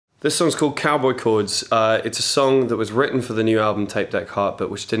This song's called Cowboy Chords. It's a song that was written for the new album Tape Deck Heart, but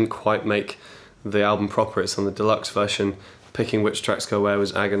which didn't quite make the album proper. It's on the deluxe version. Picking which tracks go where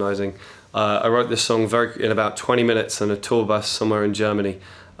was agonising. I wrote this song in about 20 minutes on a tour bus somewhere in Germany.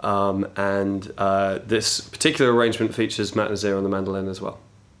 This particular arrangement features Matt Nazir on the mandolin as well.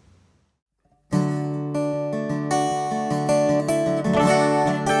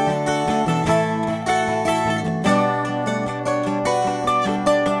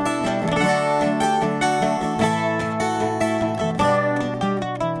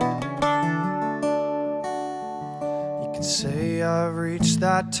 Say I've reached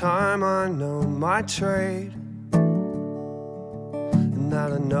that time, I know my trade, and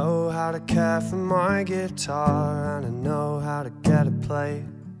that I know how to care for my guitar, and I know how to get it played.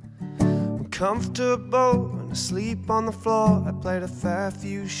 I'm comfortable when I sleep on the floor. I played a fair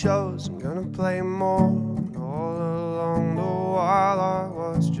few shows, I'm gonna play more. And all along the while I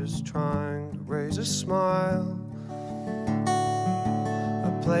was just trying to raise a smile.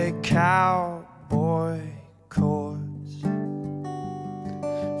 I play cowboy chords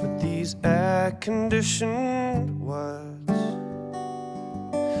for these air-conditioned words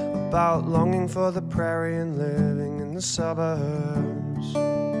about longing for the prairie and living in the suburbs.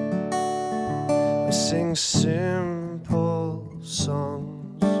 I sing simple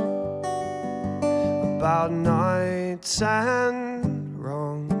songs about nights and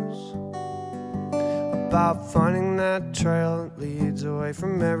wrongs, about finding that trail that leads away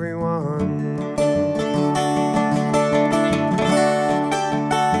from everyone.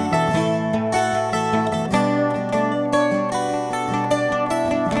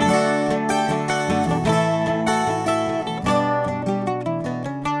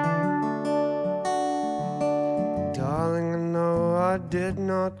 Darling, I know I did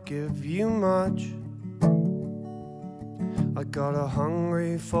not give you much. I got a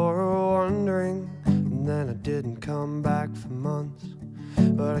hungry for a wandering, and then I didn't come back for months.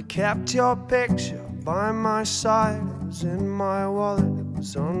 But I kept your picture by my side. It was in my wallet, it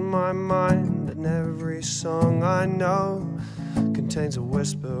was on my mind. And every song I know contains a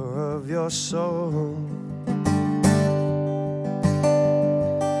whisper of your soul.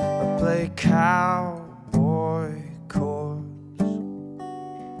 I play cowboy chords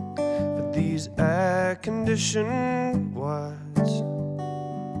for these air-conditioned words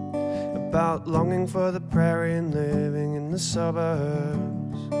about longing for the prairie and living in the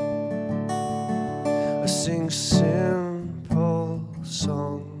suburbs. I sing simple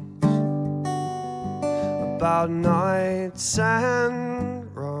songs about nights and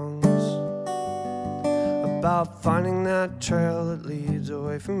wrongs, about finding that trail that leads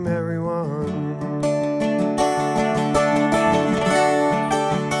away from everyone.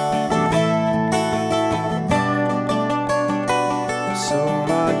 So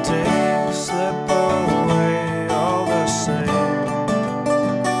my days slip away all the same,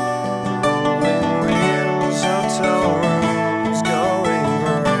 rolling wheels, hotel rooms going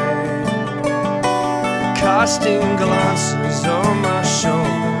gray, casting glasses on my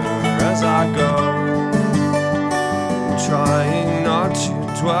shoulder as I go, trying not to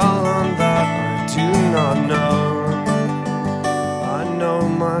dwell on that I do not know. I know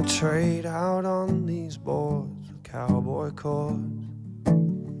my trade out on these boards with cowboy chords.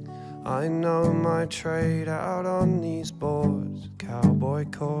 I know my trade out on these boards with cowboy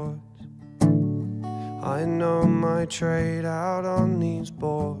chords. I know my trade out on these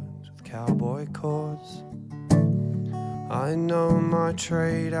boards with cowboy chords. I know my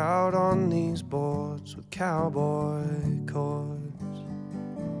trade out on these boards with cowboy chords.